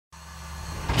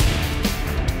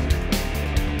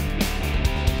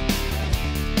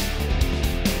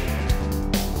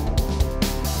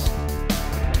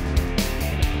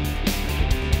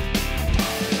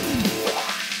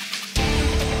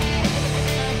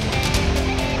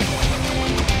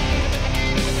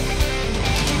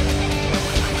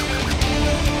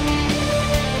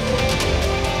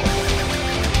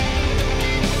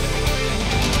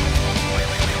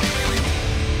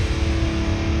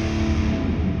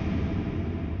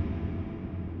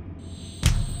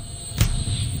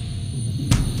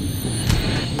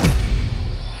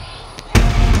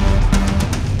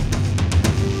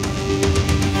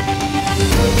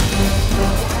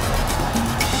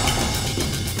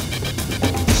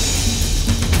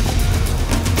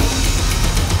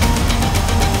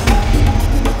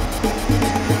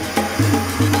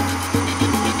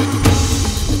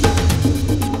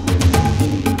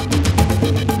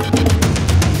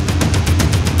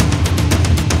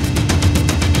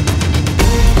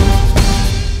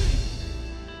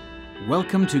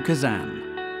Welcome to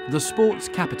Kazan, the sports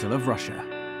capital of Russia.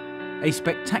 A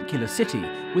spectacular city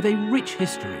with a rich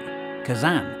history,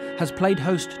 Kazan has played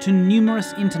host to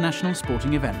numerous international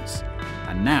sporting events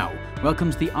and now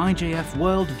welcomes the IJF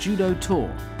World Judo Tour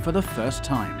for the first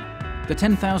time. The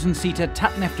 10,000-seater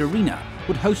Tatneft Arena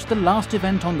would host the last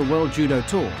event on the World Judo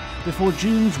Tour before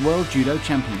June's World Judo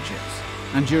Championships.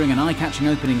 And during an eye-catching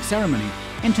opening ceremony,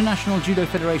 International Judo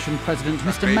Federation President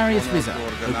Mr. Marius Vizar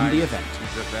opened the event.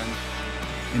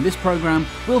 In this programme,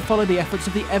 we'll follow the efforts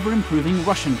of the ever-improving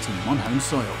Russian team on home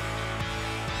soil.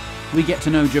 We get to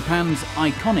know Japan's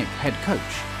iconic head coach,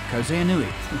 Kosei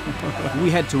Inui. We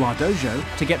head to our dojo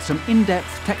to get some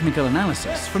in-depth technical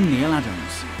analysis from Neil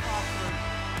Adams.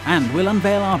 And we'll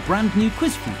unveil our brand new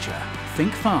quiz feature,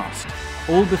 Think Fast,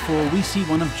 all before we see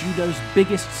one of judo's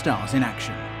biggest stars in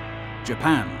action,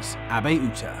 Japan's Abe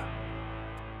Uta.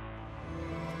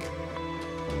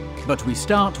 But we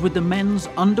start with the men's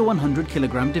under 100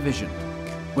 kilogram division,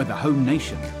 where the home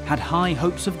nation had high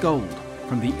hopes of gold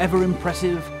from the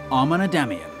ever-impressive Arman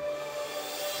Adamian.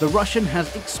 The Russian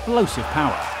has explosive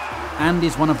power and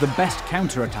is one of the best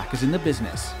counter-attackers in the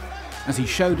business, as he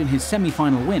showed in his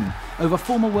semi-final win over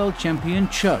former world champion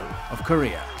Cho of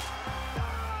Korea.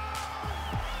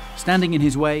 Standing in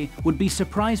his way would be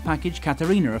surprise package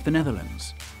Katarina of the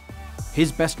Netherlands.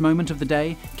 His best moment of the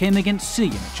day came against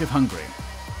Siljanic of Hungary.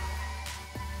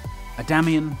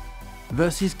 Adamian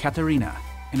versus Katarina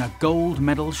in a gold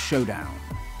medal showdown.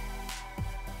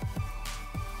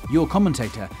 Your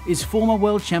commentator is former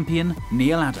world champion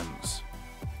Neil Adams.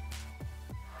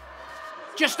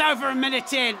 Just over a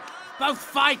minute in, both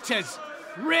fighters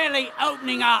really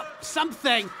opening up.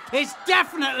 Something is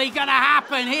definitely going to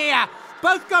happen here.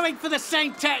 Both going for the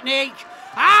same technique.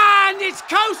 And it's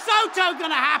Kosoto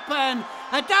going to happen.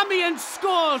 Adamian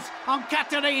scores on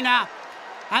Katarina.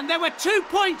 And there were 2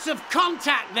 points of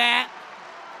contact there.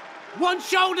 One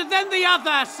shoulder, then the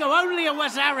other, so only a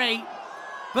Wazari.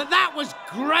 But that was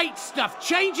great stuff.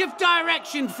 Change of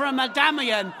direction from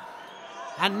Adamian.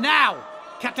 And now,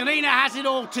 Katarina has it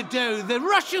all to do. The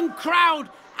Russian crowd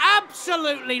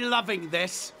absolutely loving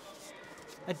this.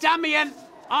 Adamian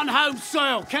on home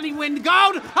soil. Can he win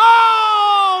gold?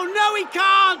 Oh, no he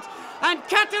can't. And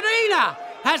Katarina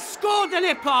has scored an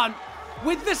ippon.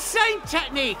 With the same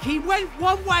technique, he went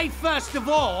one way first of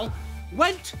all,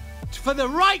 went for the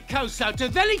right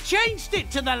Kosoto, then he changed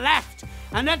it to the left,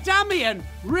 and Adamian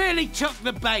really took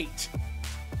the bait.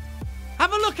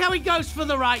 Have a look how he goes for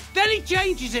the right, then he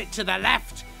changes it to the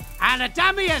left, and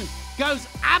Adamian goes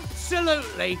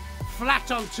absolutely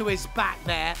flat onto his back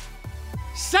there.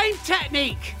 Same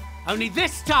technique, only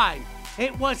this time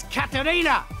it was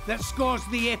Katarina that scores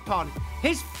the ippon.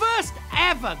 His first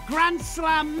ever Grand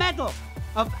Slam medal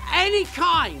of any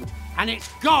kind, and it's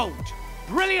gold.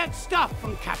 Brilliant stuff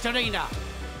from Katarina.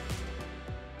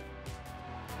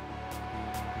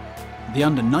 The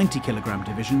under 90 kilogram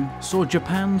division saw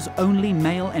Japan's only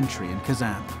male entry in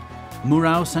Kazan,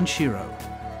 Murao Sanshiro,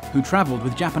 who travelled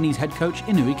with Japanese head coach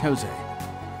Inui Kosei.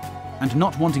 And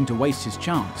not wanting to waste his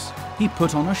chance, he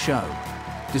put on a show,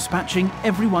 dispatching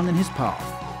everyone in his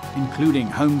path, including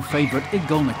home favourite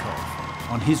Igolnikov,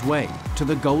 on his way to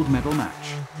the gold medal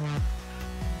match.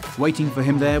 Waiting for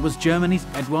him there was Germany's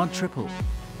Edouard Trippel,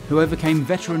 who overcame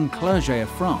veteran Clerget of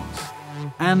France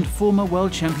and former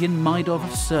world champion Maidov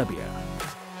of Serbia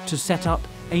to set up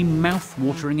a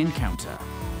mouth-watering encounter.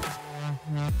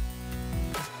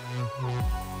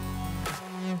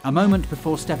 A moment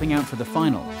before stepping out for the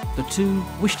final, the two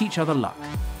wished each other luck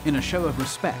in a show of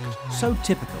respect so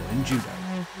typical in judo.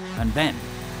 And then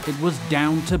it was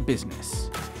down to business.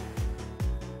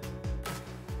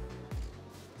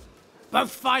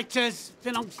 Both fighters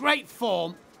been on great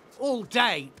form all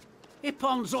day.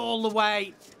 Ippons all the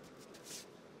way.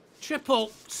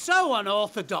 Trippel, so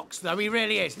unorthodox though, he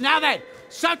really is. Now then,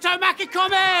 Soto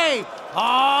Makikomi!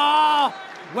 Oh,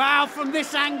 wow, from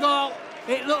this angle,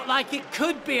 it looked like it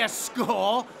could be a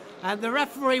score. And the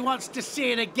referee wants to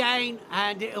see it again,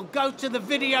 and it'll go to the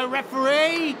video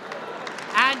referee.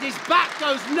 And his back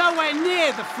goes nowhere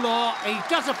near the floor. He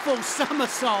does a full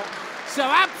somersault. So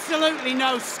absolutely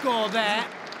no score there.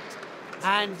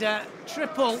 And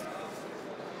Trippel,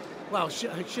 well,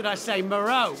 should I say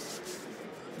Moreau,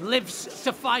 lives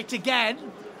to fight again.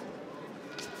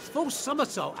 Full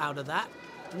somersault out of that.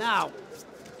 Now,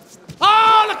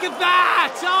 oh, look at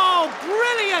that! Oh,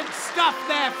 brilliant stuff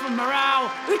there from Moreau.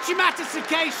 Uchimata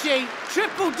Sakeshi,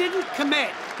 Trippel didn't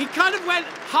commit. He kind of went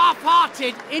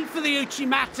half-hearted in for the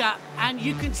Uchimata, and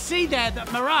you can see there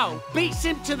that Moreau beats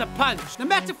him to the punch. The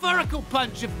metaphorical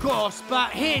punch, of course,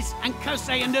 but his and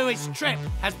Kosei Inui's trip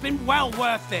has been well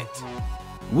worth it.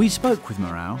 We spoke with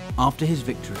Morao after his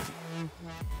victory.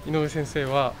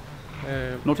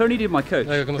 Not only did my coach,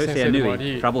 Kosei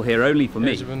Inui, travel here only for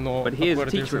me, but he is a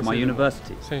teacher at my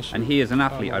university, and he is an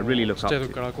athlete I really look up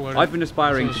to. I've been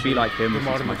aspiring to be like him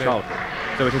since my childhood,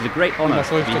 so it is a great honour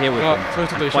to be here with him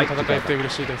and fight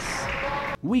together.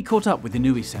 We caught up with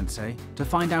Inui Sensei to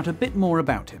find out a bit more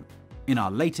about him in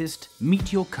our latest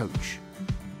Meet Your Coach.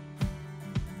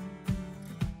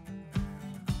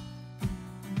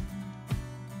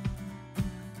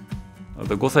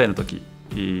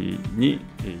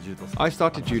 I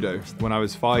started judo when I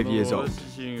was 5 years old.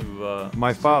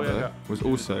 My father was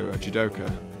also a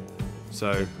judoka,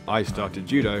 so I started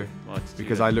judo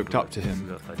because I looked up to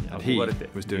him and he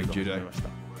was doing judo.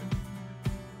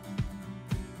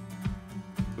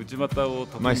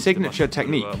 My signature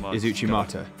technique is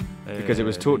uchimata because it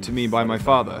was taught to me by my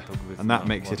father, and that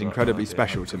makes it incredibly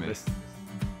special to me.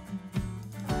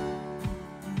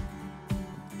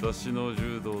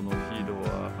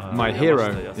 My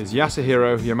hero is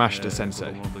Yasuhiro Yamashita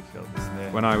Sensei.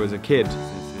 When I was a kid,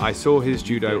 I saw his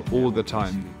judo all the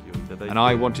time, and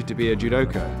I wanted to be a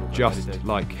judoka just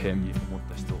like him.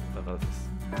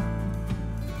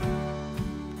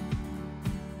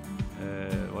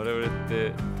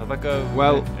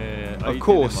 Well, of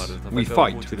course, we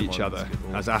fight with each other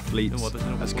as athletes,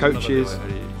 as coaches,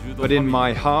 but in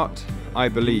my heart, I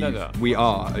believe we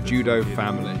are a judo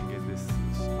family.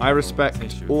 I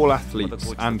respect all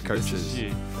athletes and coaches.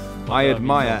 I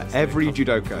admire every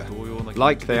judoka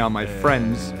like they are my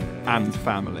friends and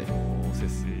family.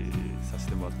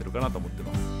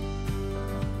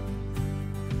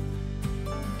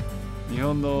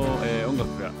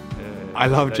 I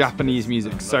love Japanese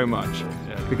music so much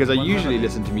because I usually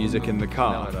listen to music in the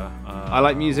car. I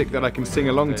like music that I can sing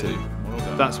along to.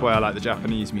 That's why I like the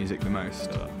Japanese music the most.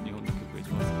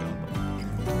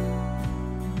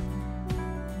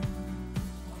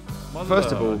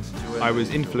 First of all, I was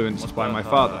influenced by my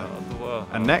father,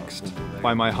 and next,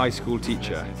 by my high school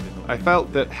teacher. I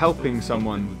felt that helping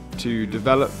someone to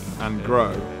develop and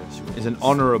grow is an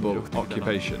honourable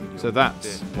occupation, so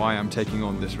that's why I'm taking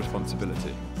on this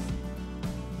responsibility.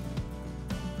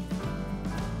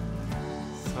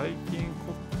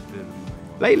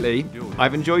 Lately,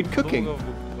 I've enjoyed cooking.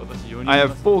 I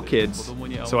have 4 kids,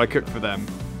 so I cook for them,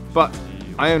 but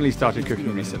I only started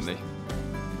cooking recently.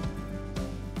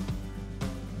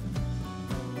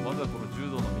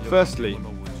 Firstly,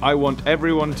 I want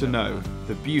everyone to know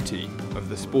the beauty of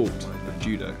the sport of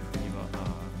judo.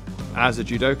 As a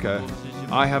judoka,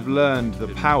 I have learned the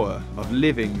power of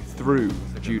living through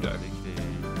judo.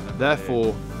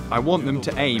 Therefore, I want them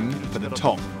to aim for the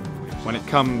top when it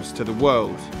comes to the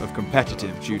world of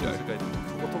competitive judo.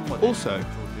 Also,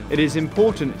 it is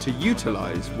important to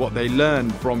utilize what they learn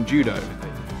from judo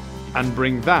and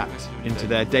bring that into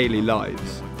their daily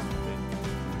lives.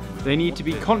 They need to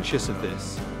be conscious of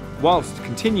this whilst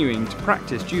continuing to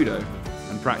practice judo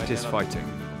and practice fighting.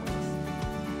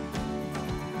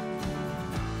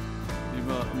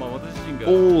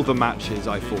 All the matches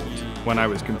I fought when I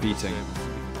was competing.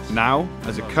 Now,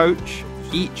 as a coach,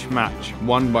 each match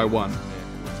one by one.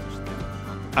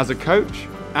 As a coach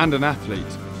and an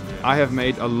athlete, I have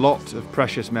made a lot of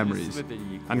precious memories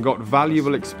and got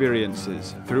valuable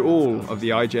experiences through all of the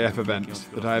IJF events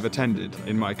that I have attended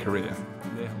in my career.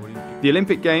 The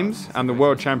Olympic Games and the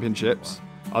World Championships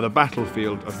are the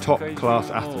battlefield of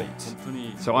top-class athletes,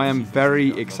 so I am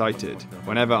very excited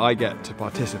whenever I get to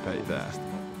participate there.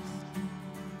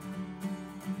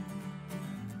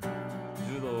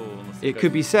 It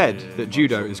could be said that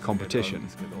judo is competition,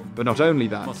 but not only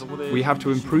that, we have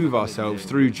to improve ourselves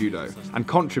through judo and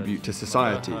contribute to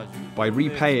society by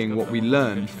repaying what we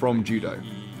learned from judo.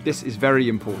 This is very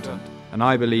important, and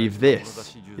I believe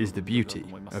this is the beauty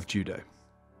of judo.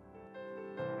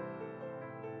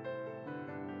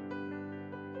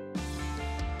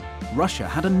 Russia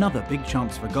had another big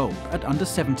chance for gold at under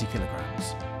 70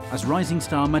 kilograms, as rising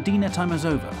star Madina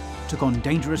Taimazova took on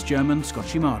dangerous German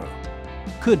Skochimaru.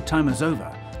 Could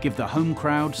Taimazova give the home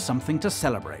crowd something to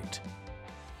celebrate?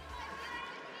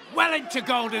 Well into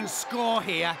golden score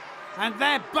here, and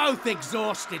they're both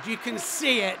exhausted, you can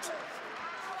see it.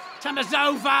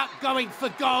 Taimazova going for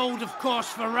gold, of course,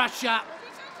 for Russia.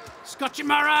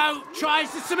 Skochimaru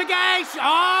tries the sumigation.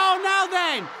 Oh, now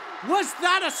then! Was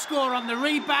that a score on the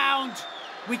rebound?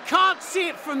 We can't see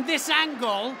it from this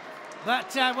angle,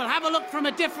 but we'll have a look from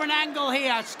a different angle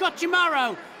here.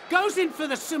 Skochimaru goes in for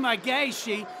the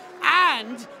sumigeshi,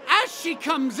 and as she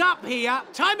comes up here,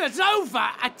 Taimazova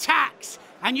attacks,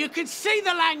 and you can see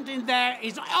the landing there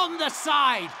is on the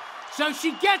side. So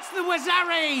she gets the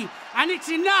wazari, and it's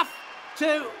enough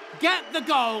to get the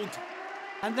gold.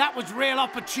 And that was real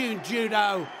opportune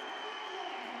judo.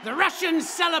 The Russians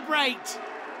celebrate.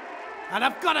 And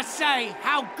I've got to say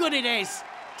how good it is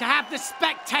to have the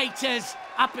spectators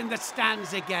up in the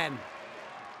stands again.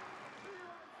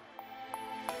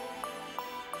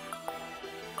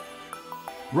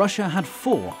 Russia had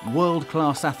 4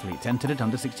 world-class athletes entered at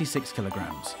under 66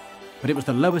 kilograms. But it was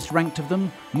the lowest ranked of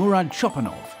them, Murad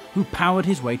Chopanov, who powered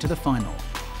his way to the final.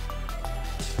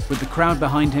 With the crowd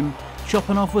behind him,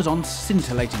 Chopanov was on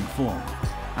scintillating form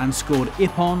and scored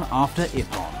ippon after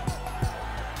ippon.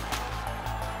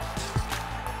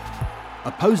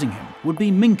 Opposing him would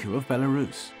be Minku of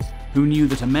Belarus, who knew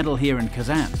that a medal here in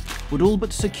Kazan would all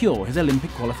but secure his Olympic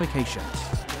qualification.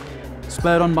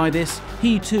 Spurred on by this,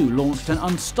 he too launched an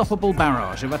unstoppable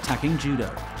barrage of attacking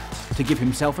judo to give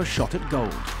himself a shot at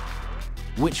gold.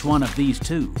 Which one of these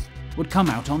two would come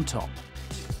out on top?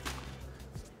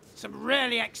 Some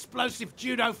really explosive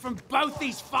judo from both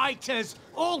these fighters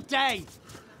all day.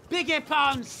 Big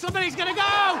ippons, somebody's gonna go!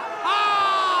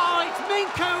 Oh, it's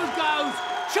Minku who goes.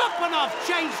 Chopanov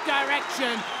changed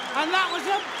direction, and that was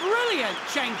a brilliant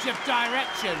change of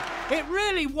direction. It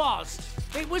really was.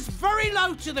 It was very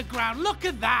low to the ground, look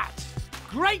at that.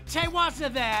 Great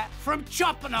tewaza there from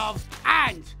Chopanov,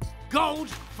 and gold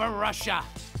for Russia.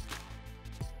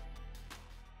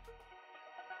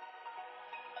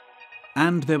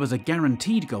 And there was a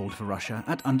guaranteed gold for Russia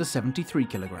at under 73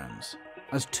 kilograms,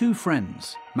 as 2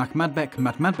 friends, Makhmadbek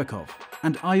Matmadbekov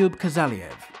and Ayub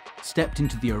Kazaliev, stepped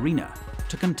into the arena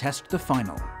to contest the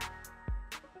final.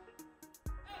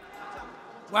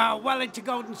 Well into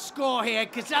golden score here.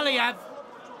 Kazaliev,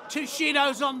 2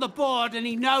 shidos on the board, and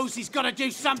he knows he's got to do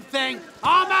something.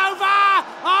 Arm over!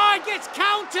 Oh, it gets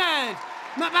countered!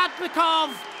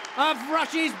 Matmadbekov of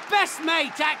Russia's best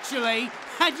mate, actually.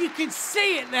 And you can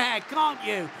see it there, can't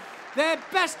you? They're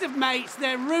best of mates,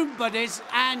 they're room buddies,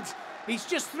 and he's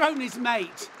just thrown his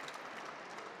mate.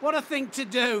 What a thing to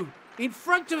do. In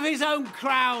front of his own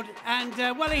crowd, and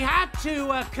well, he had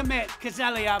to commit,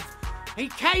 Kazaliev. He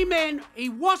came in, he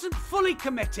wasn't fully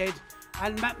committed,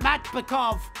 and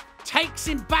Matmadbekov takes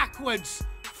him backwards,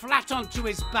 flat onto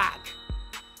his back.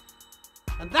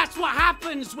 And that's what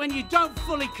happens when you don't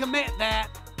fully commit there.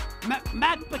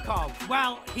 Matmadbekov,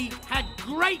 well, he had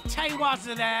great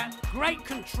tewaza there, great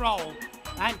control,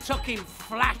 and took him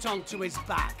flat onto his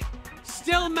back.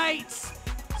 Still mates,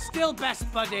 still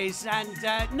best buddies, and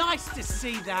nice to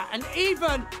see that. And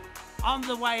even on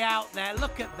the way out there,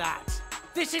 look at that.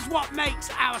 This is what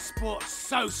makes our sport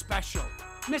so special.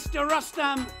 Mr.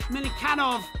 Rustam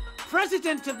Minikhanov,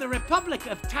 President of the Republic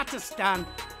of Tatarstan,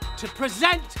 to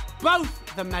present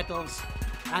both the medals,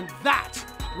 and that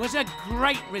was a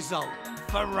great result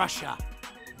for Russia.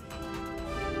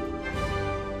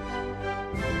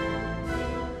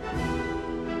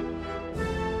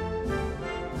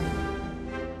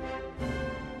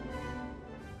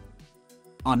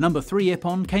 Our number 3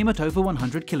 ippon came at over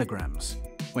 100 kilograms,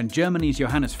 when Germany's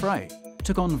Johannes Frey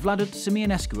took on Vlad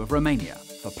Simianescu of Romania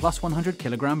for plus 100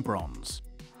 kilogram bronze.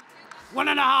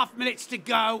 1.5 minutes to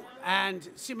go, and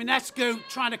Simianescu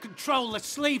trying to control the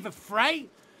sleeve of Frey.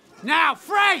 Now,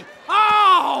 Frey!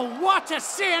 Oh, what a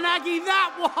Seanagi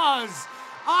that was!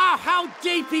 Oh, how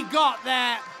deep he got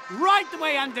there, right the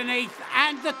way underneath,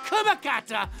 and the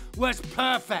Kumakata was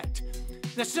perfect.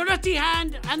 The Suruti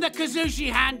hand and the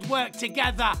Kazushi hand worked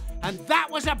together, and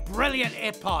that was a brilliant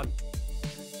ippon.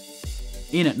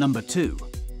 In at number 2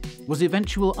 was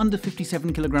eventual under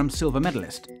 57 kilogram silver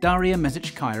medalist Daria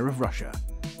Mezhitskaya of Russia,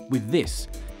 with this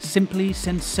simply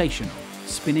sensational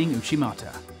spinning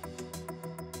Uchimata.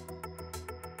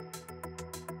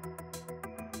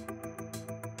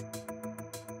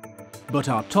 But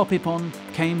our top ippon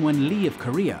came when Lee of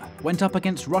Korea went up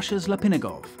against Russia's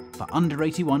Lapinagov for under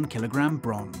 81 kilogram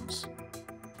bronze.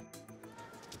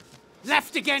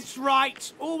 Left against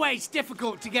right, always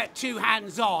difficult to get 2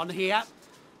 hands on here.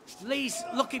 Lee's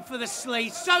looking for the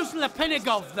sleeve, so's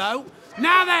Lapinagov though.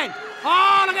 Now then,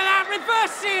 oh look at that,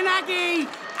 reverse Seanagi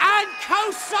and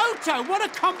Kosoto, what a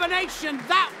combination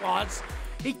that was.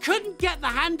 He couldn't get the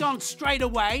hand on straight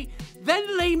away,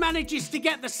 then Lee manages to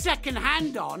get the second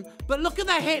hand on, but look at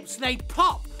the hips, they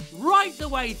pop right the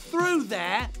way through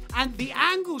there, and the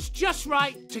angle's just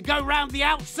right to go round the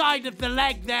outside of the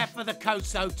leg there for the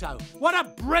Kosoto. What a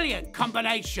brilliant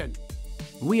combination.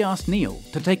 We asked Neil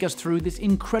to take us through this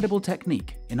incredible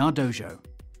technique in our dojo.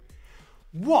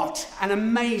 What an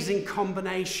amazing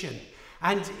combination.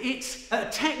 And it's a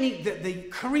technique that the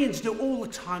Koreans do all the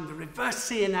time, the reverse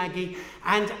Seanagi.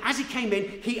 And as he came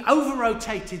in, he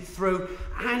over-rotated through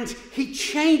and he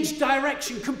changed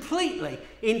direction completely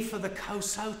in for the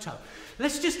Kosoto.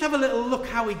 Let's just have a little look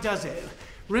how he does it.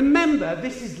 Remember,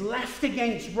 this is left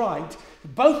against right,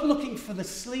 both looking for the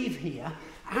sleeve here,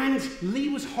 and Lee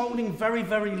was holding very,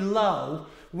 very low,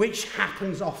 which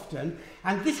happens often,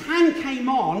 and this hand came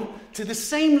on to the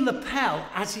same lapel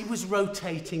as he was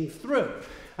rotating through.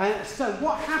 So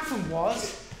what happened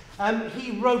was,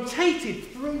 he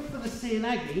rotated through for the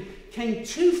Seoinage, came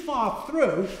too far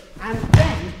through, and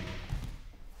then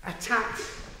attacked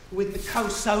with the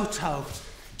Kosoto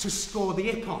to score the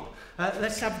Ippon.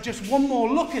 Let's have just one more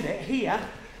look at it here.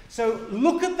 So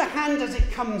look at the hand as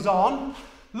it comes on,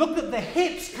 look at the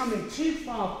hips coming too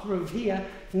far through here,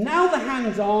 now the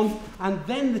hand's on, and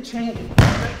then the change of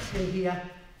direction here.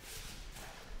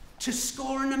 To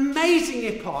score an amazing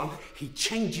Ippon, he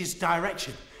changes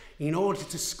direction in order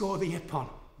to score the Ippon.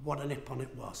 What an Ippon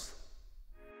it was.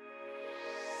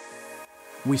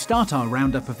 We start our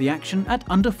roundup of the action at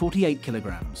under 48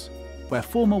 kilograms, where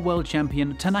former world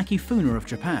champion Tanaki Funa of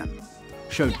Japan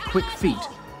showed quick feet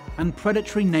and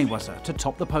predatory newaza to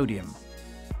top the podium.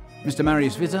 Mr.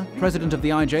 Marius Visa, president of the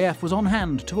IJF, was on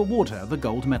hand to award her the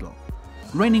gold medal.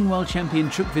 Reigning world champion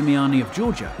Chuk Vimiani of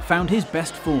Georgia found his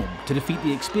best form to defeat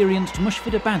the experienced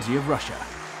Mushfida Badzi of Russia.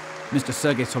 Mr.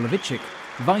 Sergei Solovychik,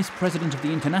 vice president of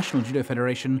the International Judo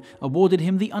Federation, awarded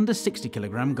him the under 60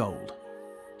 kilogram gold.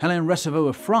 Hélène Receveau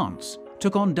of France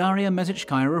took on Daria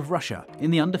Mezichkaya of Russia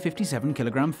in the under 57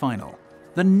 kilogram final.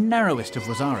 The narrowest of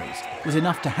rosaries was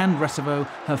enough to hand Receveau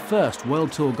her first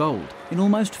World Tour gold in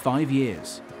almost 5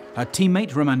 years. Her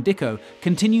teammate Roman Dicko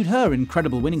continued her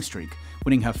incredible winning streak,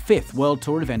 winning her 5th World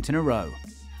Tour event in a row.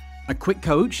 A quick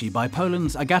kouchi by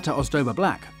Poland's Agata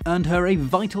Ozdoba-Black earned her a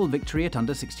vital victory at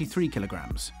under 63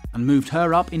 kilograms and moved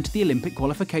her up into the Olympic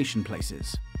qualification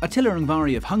places. Attila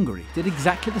Ungvari of Hungary did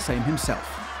exactly the same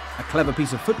himself. A clever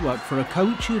piece of footwork for a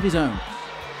kouchi of his own,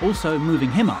 also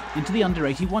moving him up into the under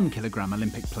 81 kilogram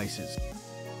Olympic places.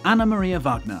 Anna Maria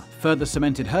Wagner further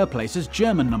cemented her place as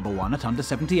German #1 at under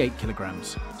 78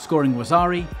 kilograms, scoring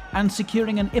rosari and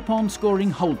securing an Ippon scoring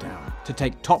hold down to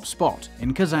take top spot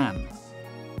in Kazan.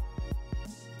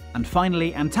 And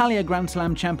finally, Antalya Grand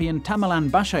Slam champion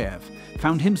Tamerlan Bashaev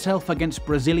found himself against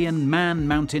Brazilian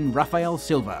man-mountain Rafael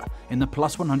Silva in the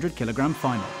plus 100 kilogram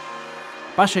final.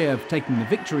 Bashaev taking the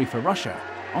victory for Russia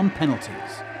on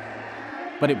penalties.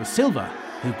 But it was Silva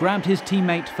who grabbed his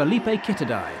teammate Felipe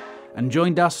Kitadai and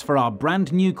joined us for our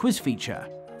brand new quiz feature,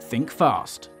 Think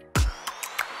Fast.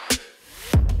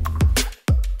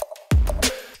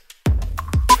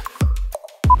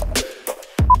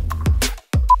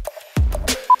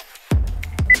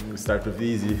 We'll start with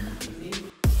easy.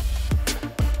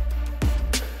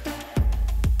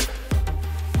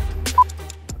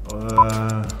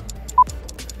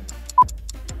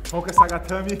 Honka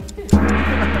Sagatami,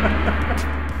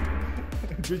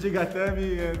 Juji Gatami,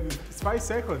 and it's 5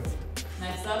 seconds.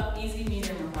 Next up, easy,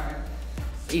 medium, or hard?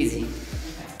 Easy.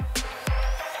 Okay.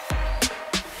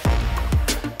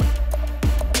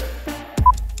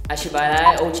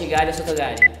 Ashibara, Ouchigari, or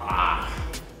Sotogari? Ah!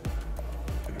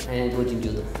 I am good in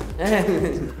judo.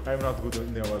 I'm not good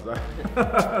in newaza.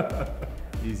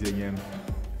 Easy again.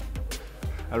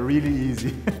 Really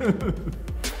easy.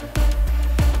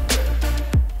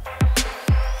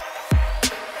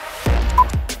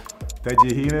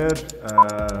 Teddy Hiner,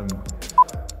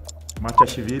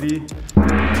 Machashvili.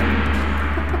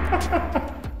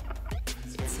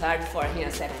 It's hard for him to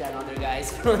accept another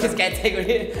guys from his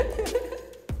category.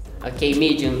 Okay,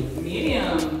 medium.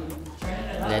 Medium.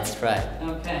 Let's try.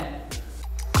 Okay.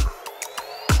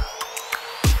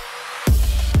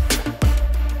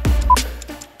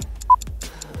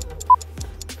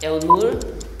 Elnur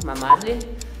Mamadli.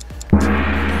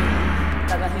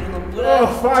 Oh,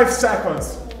 5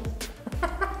 seconds.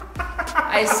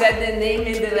 I said the name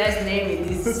and the last name,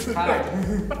 this is hard.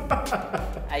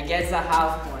 I guess a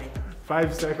half point.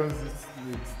 5 seconds is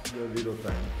a little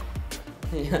time.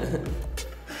 Yeah.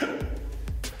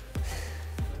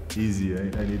 Easy,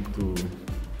 I need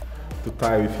to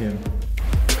tie with him.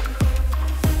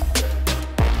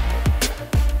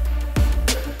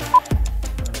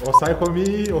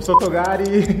 Osaikomi,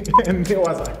 Osotogari, and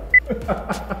newaza.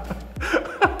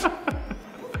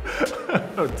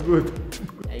 It's good.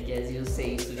 I guess you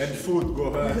say sushi. And food, go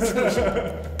ahead.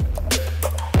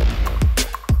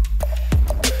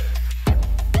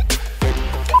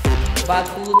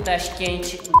 Baku, Tashkent,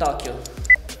 Tokyo.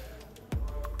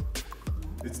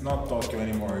 It's not Tokyo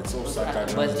anymore, it's Osaka.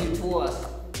 But it was.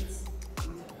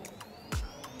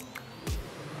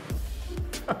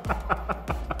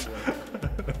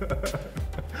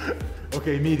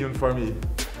 Okay, medium for me.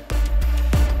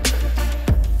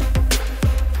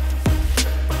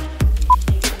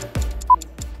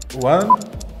 1,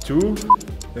 2,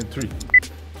 and 3.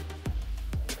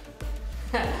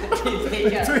 He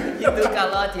took a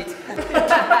lot.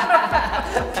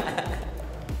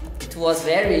 It was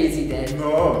very easy then.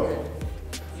 No.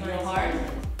 You know hard?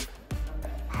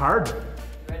 Hard?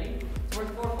 Ready? It's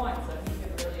worth 4 points, so you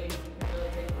can really take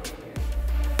it here.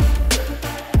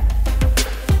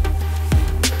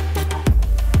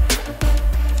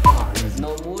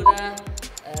 Nomura.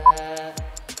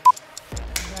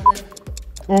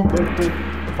 1, 2, 3,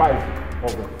 5.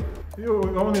 Over. You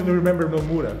only remember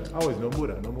Nomura. Always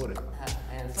Nomura.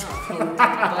 But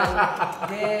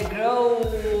the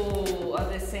girl of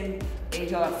the same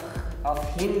age of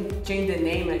him changed the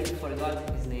name. I forgot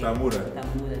his name. Tamura.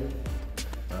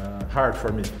 Hard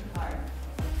for me. Hard.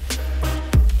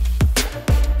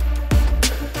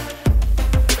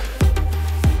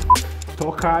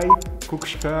 Tokai,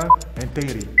 Kukushkan, and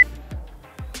Tenri.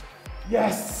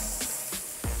 Yes!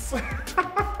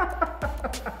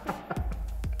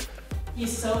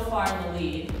 He's so far in the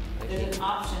lead. There's an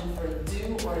option for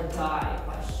do or die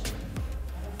question.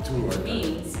 Which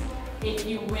means if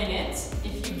you win it,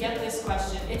 if you get this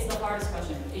question, it's the hardest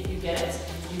question. If you get it,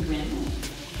 you win.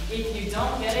 If you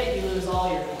don't get it, you lose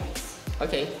all your points.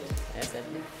 Okay. Yes,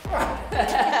 definitely.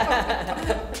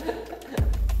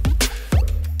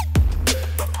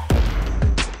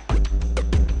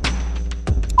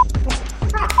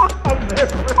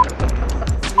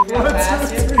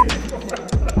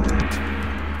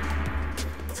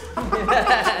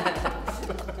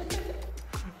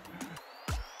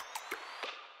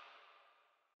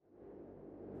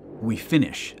 We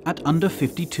finish at under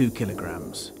 52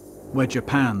 kilograms, where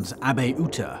Japan's Abe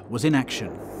Uta was in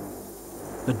action.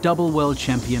 The double world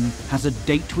champion has a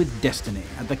date with destiny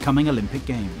at the coming Olympic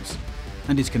Games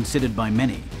and is considered by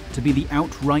many to be the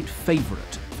outright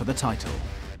favourite for the title.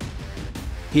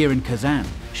 Here in Kazan,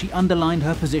 she underlined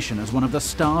her position as one of the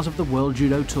stars of the World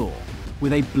Judo Tour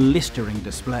with a blistering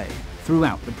display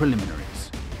throughout the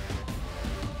preliminaries.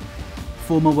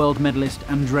 Former world medalist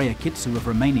Andreea Kitsu of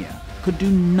Romania could do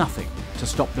nothing to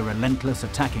stop the relentless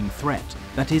attacking threat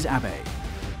that is Abe.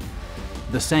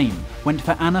 The same went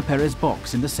for Anna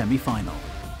Perez-Box in the semi-final.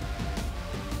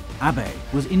 Abe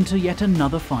was into yet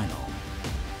another final.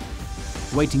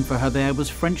 Waiting for her there was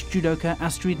French judoka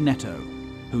Astrid Neto,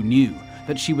 who knew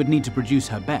that she would need to produce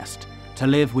her best to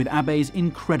live with Abe's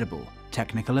incredible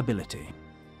technical ability.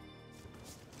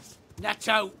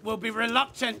 Neto will be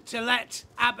reluctant to let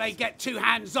Abe get two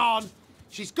hands on.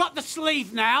 She's got the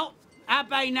sleeve now.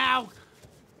 Abe now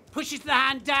pushes the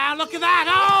hand down. Look at that.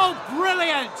 Oh,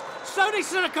 brilliant. Soni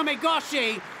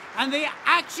Tsurukomigoshi. And the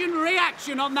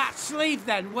action-reaction on that sleeve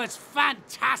then was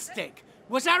fantastic.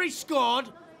 Wasari scored.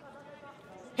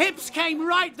 Hips came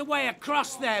right the way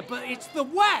across there, but it's the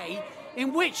way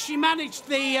in which she managed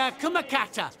the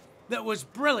Kumakata that was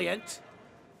brilliant.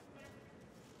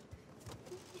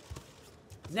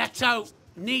 Neto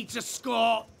needs a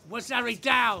score. Wasari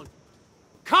down.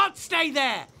 Can't stay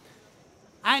there.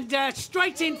 And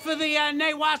straight in for the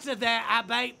Newaza there,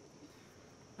 Abe.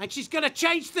 And she's going to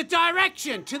change the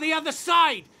direction to the other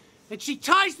side. And she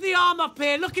ties the arm up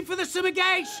here, looking for the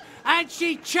Sumigeshi. And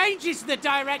she changes the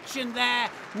direction there.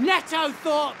 Neto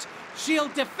thought she'll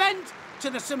defend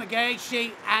to the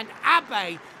Sumigeshi. And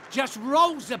Abe just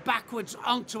rolls her backwards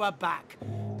onto her back.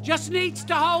 Just needs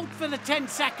to hold for the 10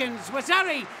 seconds.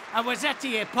 Wasari and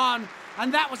Wazetti Ippon.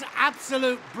 And that was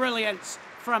absolute brilliance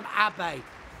from Abe.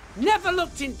 Never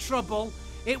looked in trouble.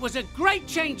 It was a great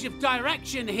change of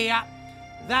direction here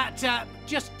that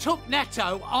just took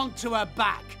Neto onto her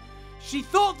back. She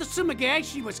thought the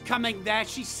Sumigeshi was coming there.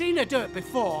 She's seen her do it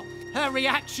before. Her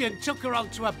reaction took her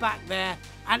onto her back there.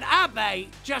 And Abe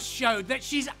just showed that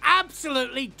she's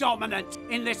absolutely dominant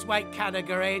in this weight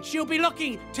category. And she'll be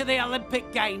looking to the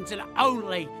Olympic Games and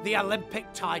only the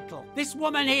Olympic title. This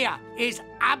woman here is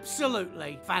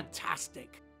absolutely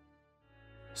fantastic.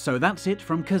 So that's it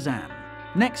from Kazan.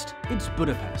 Next, it's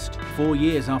Budapest. 4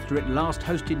 years after it last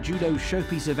hosted Judo's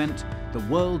showpiece event, the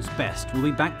world's best will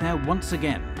be back there once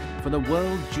again for the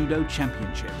World Judo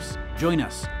Championships. Join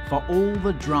us for all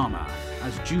the drama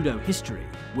as judo history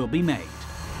will be made.